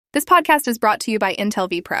This podcast is brought to you by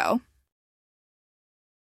Intel vPro.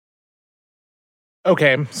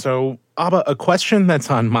 Okay, so Abba, a question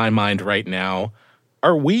that's on my mind right now.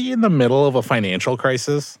 Are we in the middle of a financial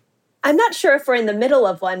crisis? I'm not sure if we're in the middle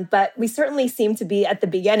of one, but we certainly seem to be at the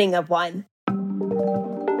beginning of one.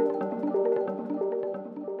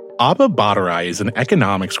 Abba Bhattarai is an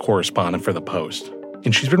economics correspondent for The Post,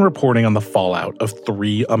 and she's been reporting on the fallout of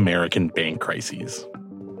 3 American bank crises.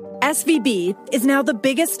 SVB is now the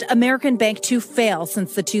biggest American bank to fail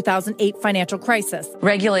since the 2008 financial crisis.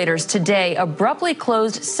 Regulators today abruptly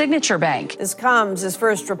closed Signature Bank. This comes as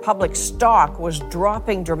First Republic stock was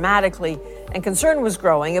dropping dramatically, and concern was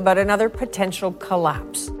growing about another potential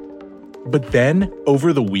collapse. But then,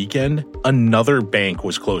 over the weekend, another bank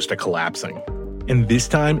was close to collapsing. And this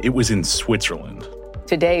time, it was in Switzerland.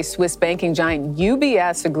 Today, Swiss banking giant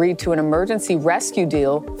UBS agreed to an emergency rescue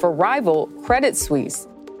deal for rival Credit Suisse.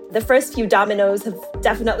 The first few dominoes have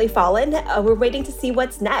definitely fallen. We're waiting to see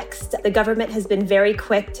what's next. The government has been very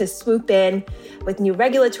quick to swoop in with new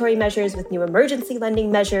regulatory measures, with new emergency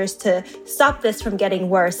lending measures to stop this from getting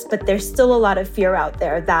worse. But there's still a lot of fear out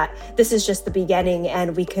there that this is just the beginning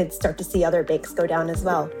and we could start to see other banks go down as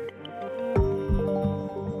well.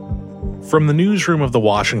 From the newsroom of The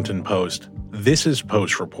Washington Post, this is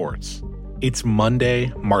Post Reports. It's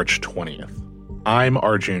Monday, March 20th. I'm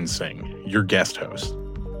Arjun Singh, your guest host.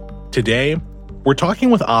 Today, we're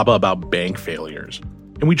talking with Abba about bank failures,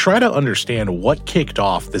 and we try to understand what kicked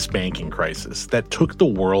off this banking crisis that took the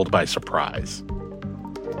world by surprise.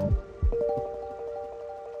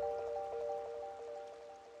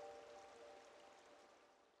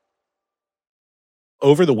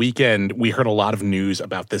 Over the weekend, we heard a lot of news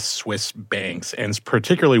about this Swiss banks, and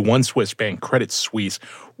particularly one Swiss bank, Credit Suisse.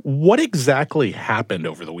 What exactly happened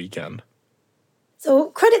over the weekend?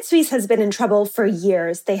 So Credit Suisse has been in trouble for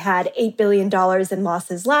years. They had $8 billion in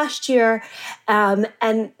losses last year.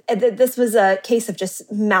 This was a case of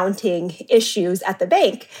just mounting issues at the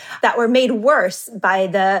bank that were made worse by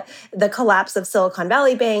the collapse of Silicon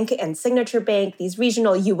Valley Bank and Signature Bank, these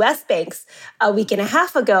regional U.S. banks a week and a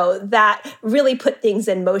half ago that really put things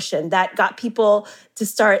in motion, that got people to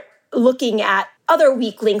start looking at other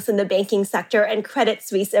weak links in the banking sector, and Credit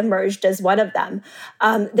Suisse emerged as one of them.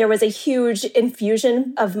 There was a huge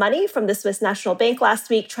infusion of money from the Swiss National Bank last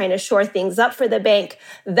week trying to shore things up for the bank.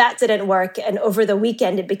 That didn't work, and over the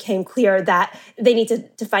weekend it became clear that they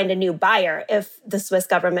needed to find a new buyer if the Swiss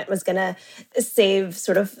government was going to save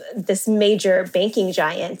sort of this major banking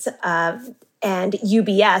giant. And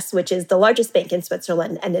UBS, which is the largest bank in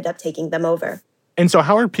Switzerland, ended up taking them over. And so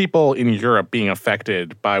how are people in Europe being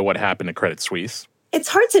affected by what happened to Credit Suisse? It's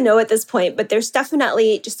hard to know at this point, but there's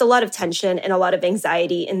definitely just a lot of tension and a lot of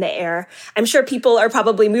anxiety in the air. I'm sure people are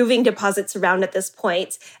probably moving deposits around at this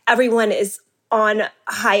point. Everyone is on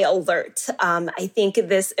high alert. I think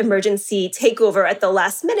this emergency takeover at the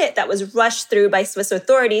last minute that was rushed through by Swiss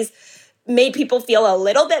authorities made people feel a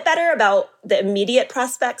little bit better about the immediate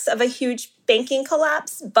prospects of a huge banking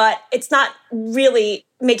collapse, but it's not really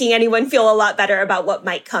making anyone feel a lot better about what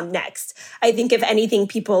might come next. I think, if anything,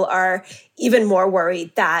 people are even more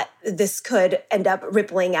worried that this could end up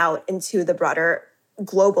rippling out into the broader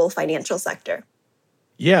global financial sector.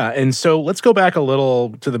 Yeah, and so let's go back a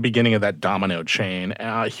little to the beginning of that domino chain.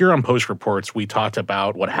 Here on Post Reports, we talked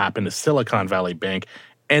about what happened to Silicon Valley Bank.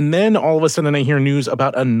 And then all of a sudden I hear news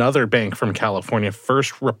about another bank from California,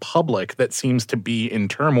 First Republic, that seems to be in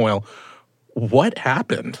turmoil. What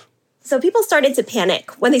happened? So people started to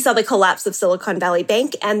panic when they saw the collapse of Silicon Valley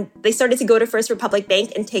Bank, and they started to go to First Republic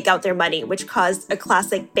Bank and take out their money, which caused a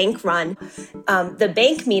classic bank run. The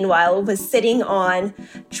bank, meanwhile, was sitting on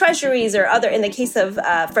treasuries or other, in the case of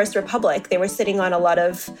First Republic, they were sitting on a lot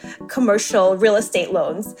of commercial real estate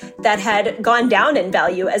loans that had gone down in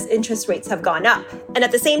value as interest rates have gone up. And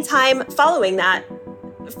at the same time, following that,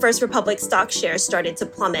 First Republic stock shares started to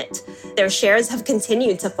plummet. Their shares have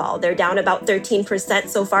continued to fall. They're down about 13%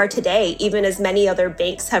 so far today, even as many other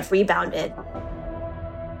banks have rebounded.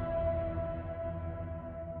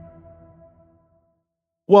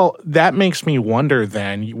 Well, that makes me wonder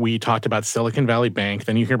then. We talked about Silicon Valley Bank,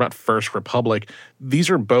 then you hear about First Republic. These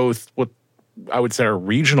are both what I would say are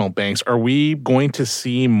regional banks. Are we going to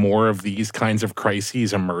see more of these kinds of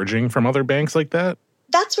crises emerging from other banks like that?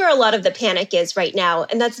 That's where a lot of the panic is right now.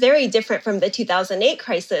 And that's very different from the 2008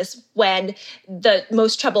 crisis, when the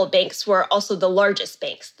most troubled banks were also the largest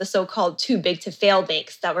banks, the so-called too big to fail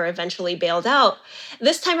banks that were eventually bailed out.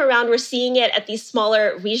 This time around, we're seeing it at these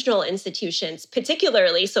smaller regional institutions,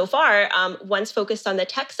 particularly so far, ones focused on the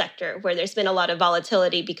tech sector, where there's been a lot of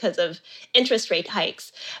volatility because of interest rate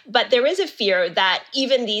hikes. But there is a fear that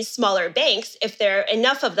even these smaller banks, if there are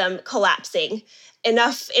enough of them collapsing,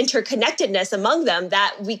 enough interconnectedness among them,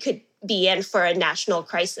 that we could be in for a national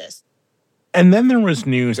crisis. And then there was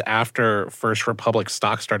news after First Republic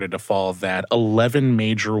stock started to fall that 11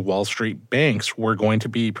 major Wall Street banks were going to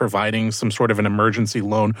be providing some sort of an emergency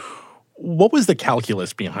loan. What was the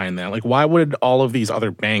calculus behind that? Like, why would all of these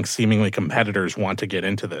other banks, seemingly competitors, want to get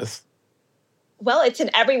into this? Well, it's in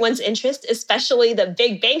everyone's interest, especially the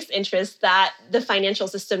big banks' interest, that the financial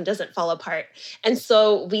system doesn't fall apart. And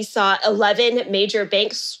so we saw 11 major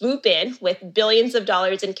banks swoop in with billions of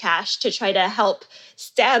dollars in cash to try to help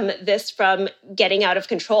stem this from getting out of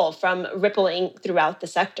control, from rippling throughout the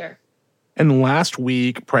sector. And last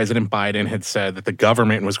week, President Biden had said that the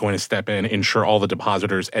government was going to step in, insure all the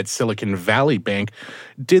depositors at Silicon Valley Bank.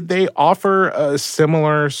 Did they offer a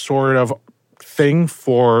similar sort of thing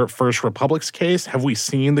for First Republic's case? Have we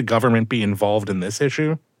seen the government be involved in this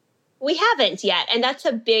issue? We haven't yet. And that's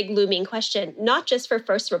a big looming question, not just for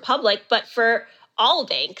First Republic, but for all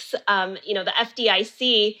banks. The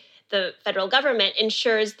FDIC, the federal government,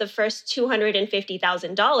 insures the first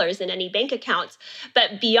 $250,000 in any bank accounts.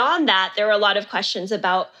 But beyond that, there are a lot of questions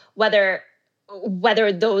about whether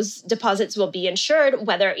those deposits will be insured,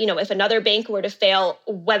 whether, if another bank were to fail,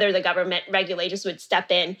 whether the government regulators would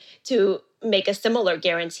step in to make a similar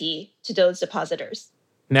guarantee to those depositors.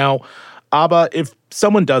 Now, Abba, if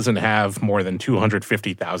someone doesn't have more than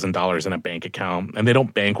 $250,000 in a bank account and they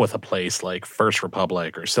don't bank with a place like First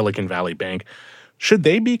Republic or Silicon Valley Bank, should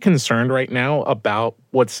they be concerned right now about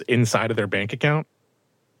what's inside of their bank account?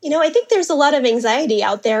 I think there's a lot of anxiety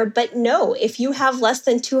out there, but no, if you have less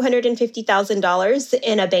than $250,000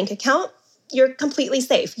 in a bank account, you're completely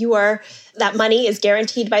safe. That money is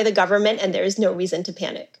guaranteed by the government, and there's no reason to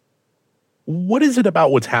panic. What is it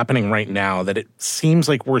about what's happening right now that it seems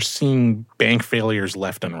like we're seeing bank failures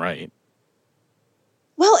left and right?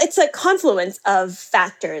 Well, it's a confluence of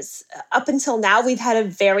factors. Up until now, we've had a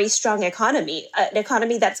very strong economy, an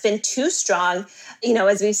economy that's been too strong.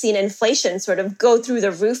 As we've seen inflation sort of go through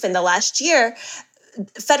the roof in the last year,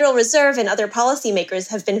 Federal Reserve and other policymakers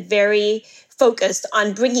have been very focused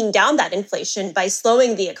on bringing down that inflation by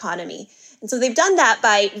slowing the economy. And so they've done that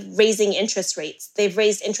by raising interest rates. They've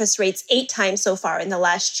raised interest rates 8 times so far in the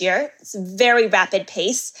last year. It's a very rapid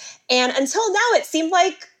pace. And until now, it seemed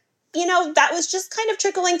like, that was just kind of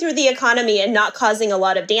trickling through the economy and not causing a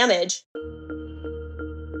lot of damage.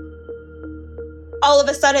 All of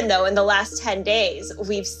a sudden, though, in the last 10 days,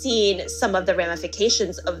 we've seen some of the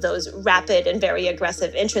ramifications of those rapid and very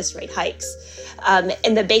aggressive interest rate hikes.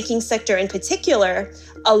 In the banking sector in particular,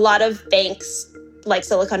 a lot of banks, like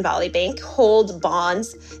Silicon Valley Bank, hold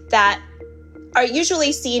bonds that are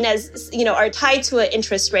usually seen as, are tied to an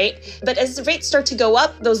interest rate. But as the rates start to go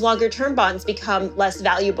up, those longer term bonds become less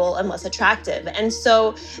valuable and less attractive. And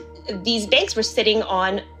so these banks were sitting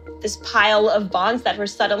on this pile of bonds that were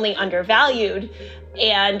suddenly undervalued.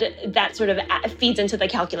 And that sort of feeds into the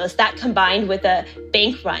calculus. That combined with a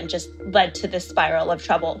bank run just led to this spiral of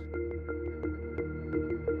trouble.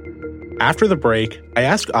 After the break, I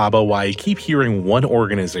asked Abba why I keep hearing one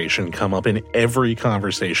organization come up in every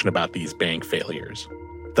conversation about these bank failures: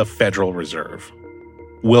 the Federal Reserve.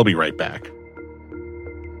 We'll be right back.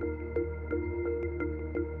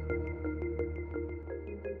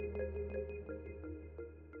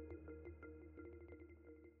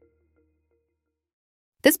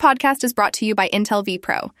 This podcast is brought to you by Intel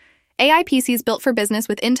vPro. AI PCs built for business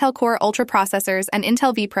with Intel Core Ultra processors and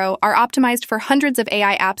Intel vPro are optimized for hundreds of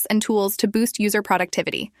AI apps and tools to boost user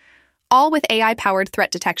productivity, all with AI-powered threat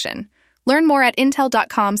detection. Learn more at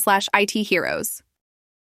intel.com/ITheroes.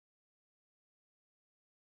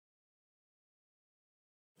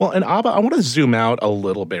 Well, and Abba, I want to zoom out a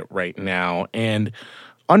little bit right now and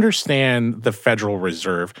understand the Federal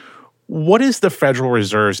Reserve. What is the Federal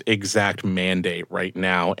Reserve's exact mandate right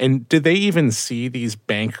now? And did they even see these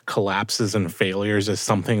bank collapses and failures as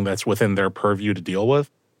something that's within their purview to deal with?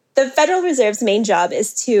 The Federal Reserve's main job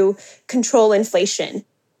is to control inflation.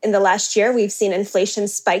 In the last year, we've seen inflation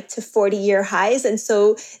spike to 40-year highs, and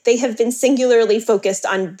so they have been singularly focused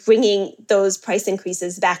on bringing those price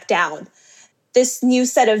increases back down. This new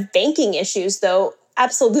set of banking issues, though,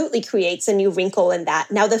 absolutely creates a new wrinkle in that.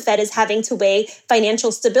 Now the Fed is having to weigh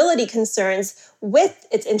financial stability concerns with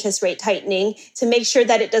its interest rate tightening to make sure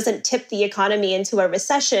that it doesn't tip the economy into a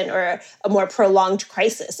recession or a more prolonged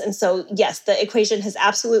crisis. And so, yes, the equation has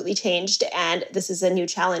absolutely changed, and this is a new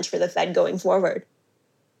challenge for the Fed going forward.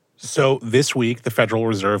 So this week, the Federal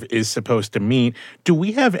Reserve is supposed to meet. Do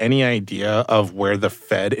we have any idea of where the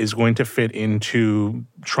Fed is going to fit into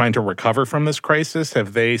trying to recover from this crisis?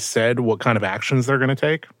 Have they said what kind of actions they're going to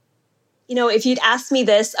take? You know, if you'd asked me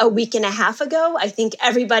this a week and a half ago, I think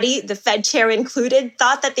everybody, the Fed chair included,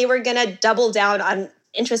 thought that they were going to double down on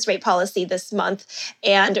interest rate policy this month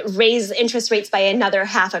and raise interest rates by another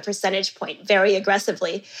 0.5 percentage point very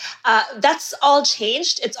aggressively. That's all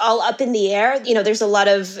changed. It's all up in the air. You know, there's a lot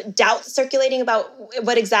of doubt circulating about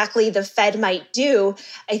what exactly the Fed might do.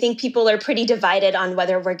 I think people are pretty divided on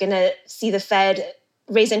whether we're going to see the Fed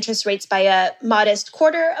raise interest rates by a modest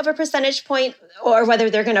 0.25 percentage point or whether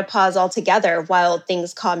they're going to pause altogether while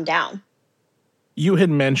things calm down. You had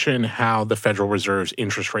mentioned how the Federal Reserve's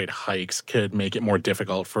interest rate hikes could make it more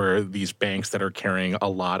difficult for these banks that are carrying a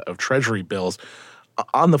lot of Treasury bills.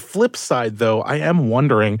 On the flip side, though, I am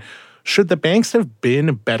wondering, should the banks have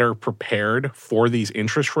been better prepared for these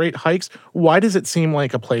interest rate hikes? Why does it seem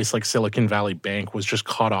like a place like Silicon Valley Bank was just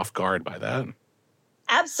caught off guard by that?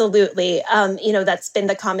 Absolutely. That's been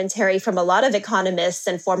the commentary from a lot of economists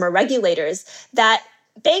and former regulators that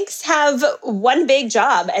banks have one big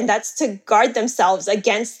job, and that's to guard themselves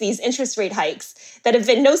against these interest rate hikes that have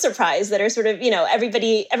been no surprise, that are sort of,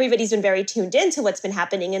 everybody's been very tuned into what's been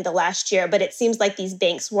happening in the last year, but it seems like these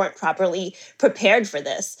banks weren't properly prepared for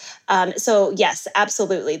this. So yes,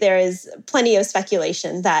 absolutely. There is plenty of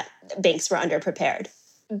speculation that banks were underprepared.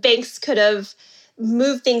 Banks could have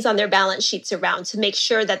move things on their balance sheets around to make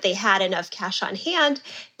sure that they had enough cash on hand.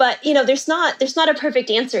 But, there's not a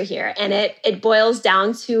perfect answer here. And it boils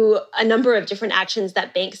down to a number of different actions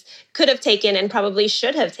that banks could have taken and probably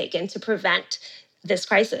should have taken to prevent this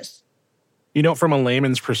crisis. From a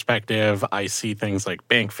layman's perspective, I see things like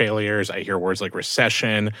bank failures. I hear words like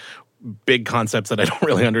recession, big concepts that I don't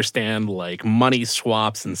really understand, like money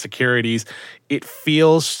swaps and securities. It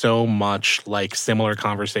feels so much like similar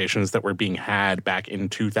conversations that were being had back in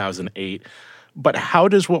 2008. But how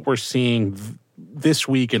does what we're seeing this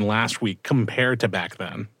week and last week compare to back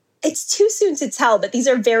then? It's too soon to tell, but these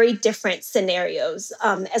are very different scenarios.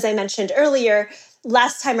 As I mentioned earlier,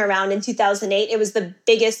 last time around in 2008, it was the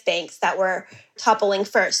biggest banks that were toppling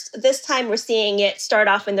first. This time we're seeing it start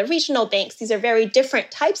off in the regional banks. These are very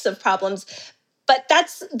different types of problems. But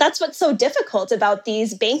that's what's so difficult about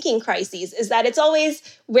these banking crises, is that it's always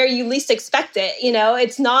where you least expect it.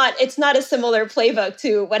 It's not a similar playbook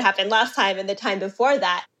to what happened last time and the time before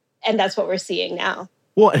that. And that's what we're seeing now.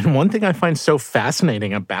 Well, and one thing I find so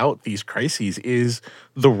fascinating about these crises is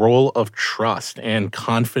the role of trust and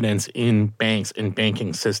confidence in banks and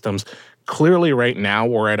banking systems. Clearly, right now,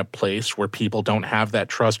 we're at a place where people don't have that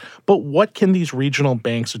trust. But what can these regional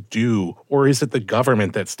banks do? Or is it the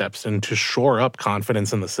government that steps in to shore up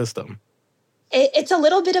confidence in the system? It's a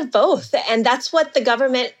little bit of both. And that's what the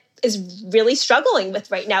government is really struggling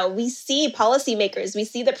with right now. We see policymakers, we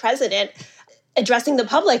see the president addressing the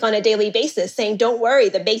public on a daily basis, saying, don't worry,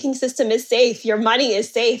 the banking system is safe, your money is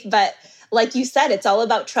safe. But like you said, it's all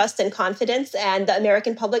about trust and confidence, and the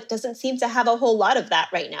American public doesn't seem to have a whole lot of that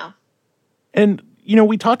right now. And,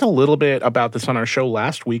 we talked a little bit about this on our show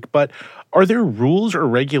last week, but are there rules or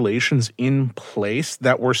regulations in place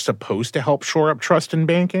that were supposed to help shore up trust in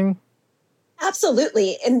banking?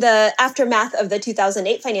 Absolutely. In the aftermath of the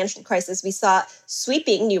 2008 financial crisis, we saw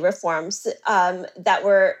sweeping new reforms that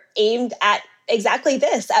were aimed at exactly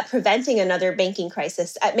this, at preventing another banking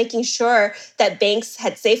crisis, at making sure that banks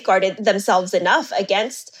had safeguarded themselves enough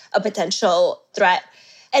against a potential threat.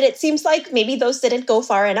 And it seems like maybe those didn't go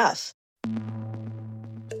far enough.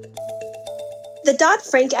 The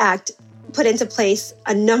Dodd-Frank Act put into place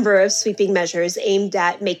a number of sweeping measures aimed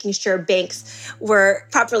at making sure banks were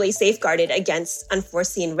properly safeguarded against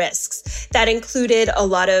unforeseen risks. That included a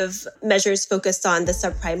lot of measures focused on the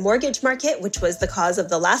subprime mortgage market, which was the cause of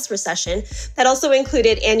the last recession. That also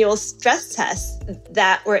included annual stress tests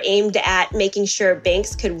that were aimed at making sure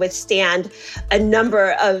banks could withstand a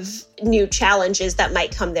number of new challenges that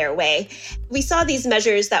might come their way. We saw these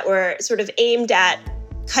measures that were sort of aimed at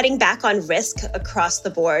cutting back on risk across the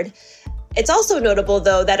board. It's also notable,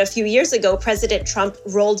 though, that a few years ago, President Trump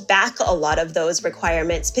rolled back a lot of those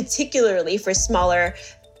requirements, particularly for smaller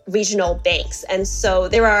regional banks. And so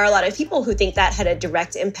there are a lot of people who think that had a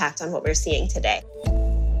direct impact on what we're seeing today.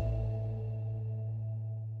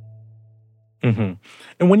 Mm-hmm.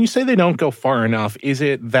 And when you say they don't go far enough, is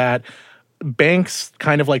it that banks,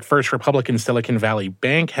 kind of like First Republic and Silicon Valley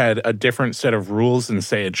Bank, had a different set of rules than,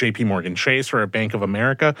 say, a JP Morgan Chase or a Bank of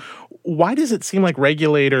America. Why does it seem like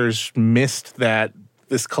regulators missed that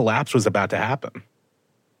this collapse was about to happen?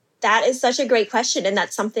 That is such a great question. And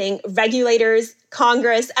that's something regulators,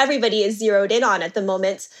 Congress, everybody is zeroed in on at the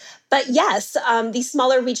moment. But yes, these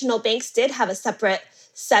smaller regional banks did have a separate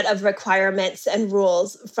set of requirements and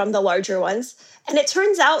rules from the larger ones. And it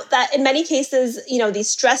turns out that in many cases, these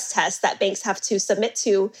stress tests that banks have to submit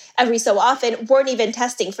to every so often weren't even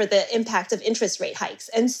testing for the impact of interest rate hikes.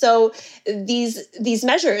 And so these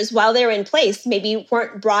measures, while they're in place, maybe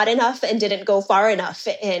weren't broad enough and didn't go far enough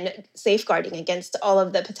in safeguarding against all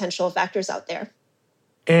of the potential factors out there.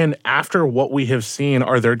 And after what we have seen,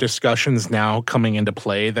 are there discussions now coming into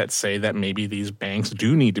play that say that maybe these banks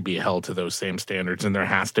do need to be held to those same standards and there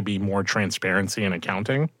has to be more transparency in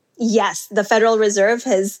accounting? Yes, the Federal Reserve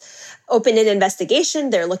has opened an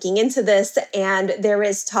investigation. They're looking into this, and there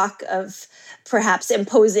is talk of perhaps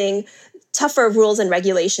imposing tougher rules and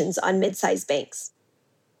regulations on mid-sized banks.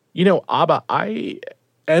 Abba, I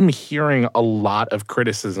am hearing a lot of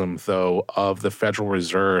criticism, though, of the Federal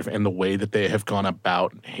Reserve and the way that they have gone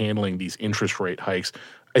about handling these interest rate hikes.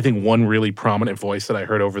 I think one really prominent voice that I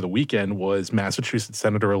heard over the weekend was Massachusetts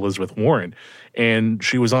Senator Elizabeth Warren. And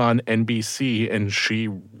she was on NBC and she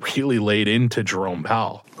really laid into Jerome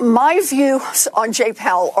Powell. My views on Jay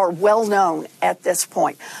Powell are well known at this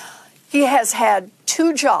point. He has had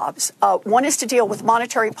two jobs. One is to deal with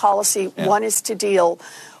monetary policy. One is to deal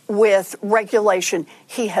with regulation.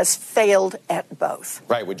 He has failed at both.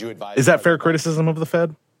 Right. Would you advise? Is that fair criticism of the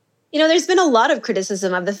Fed? There's been a lot of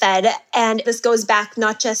criticism of the Fed, and this goes back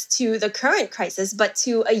not just to the current crisis, but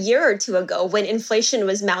to a year or two ago when inflation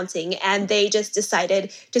was mounting and they just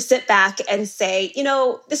decided to sit back and say,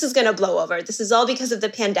 this is going to blow over. This is all because of the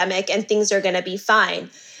pandemic and things are going to be fine.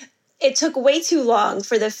 It took way too long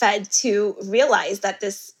for the Fed to realize that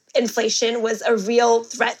this inflation was a real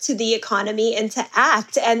threat to the economy and to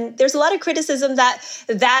act. And there's a lot of criticism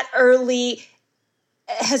that early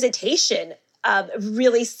hesitation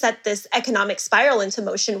really set this economic spiral into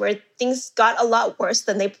motion where things got a lot worse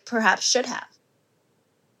than they perhaps should have.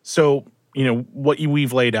 So, what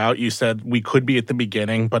we've laid out, you said we could be at the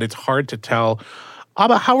beginning, but it's hard to tell.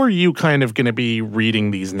 Abba, how are you kind of going to be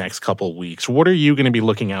reading these next couple weeks? What are you going to be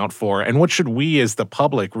looking out for? And what should we as the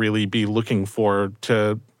public really be looking for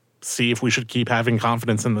to see if we should keep having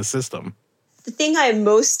confidence in the system? The thing I'm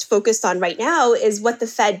most focused on right now is what the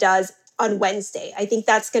Fed does on Wednesday. I think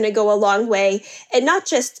that's going to go a long way in not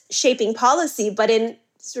just shaping policy, but in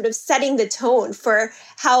sort of setting the tone for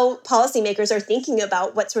how policymakers are thinking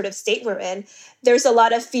about what sort of state we're in. There's a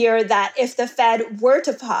lot of fear that if the Fed were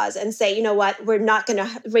to pause and say, we're not going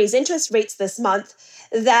to raise interest rates this month,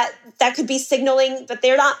 that could be signaling that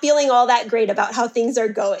they're not feeling all that great about how things are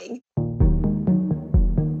going.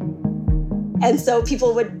 And so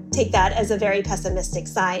people would take that as a very pessimistic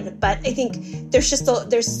sign. But I think there's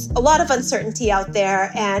a lot of uncertainty out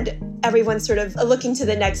there, and everyone's sort of looking to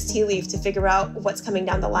the next tea leaf to figure out what's coming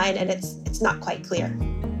down the line, and it's not quite clear.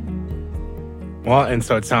 Well, and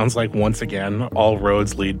so it sounds like, once again, all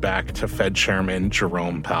roads lead back to Fed Chairman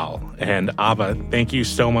Jerome Powell. And Abba, thank you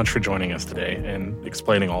so much for joining us today and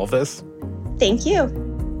explaining all of this. Thank you.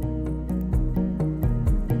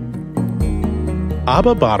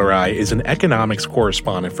 Abba Badarai is an economics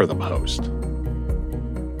correspondent for The Post.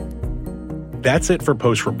 That's it for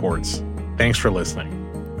Post Reports. Thanks for listening.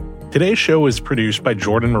 Today's show is produced by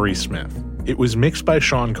Jordan Marie Smith. It was mixed by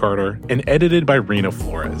Sean Carter and edited by Rena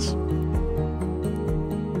Flores.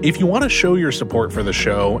 If you want to show your support for the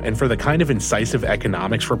show and for the kind of incisive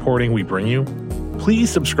economics reporting we bring you,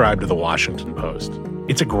 please subscribe to The Washington Post.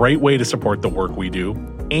 It's a great way to support the work we do,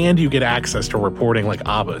 and you get access to reporting like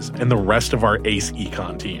Abba's and the rest of our ACE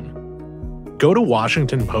Econ team. Go to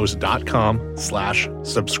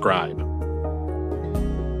WashingtonPost.com/subscribe.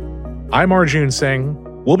 I'm Arjun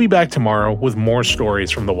Singh. We'll be back tomorrow with more stories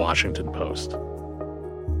from The Washington Post.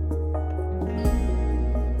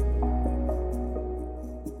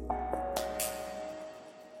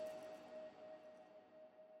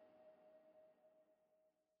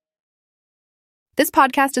 This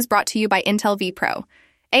podcast is brought to you by Intel vPro.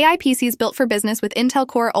 AI PCs built for business with Intel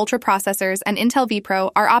Core Ultra processors and Intel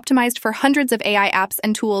vPro are optimized for hundreds of AI apps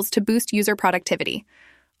and tools to boost user productivity,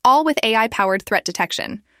 all with AI-powered threat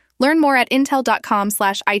detection. Learn more at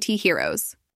intel.com/IT heroes.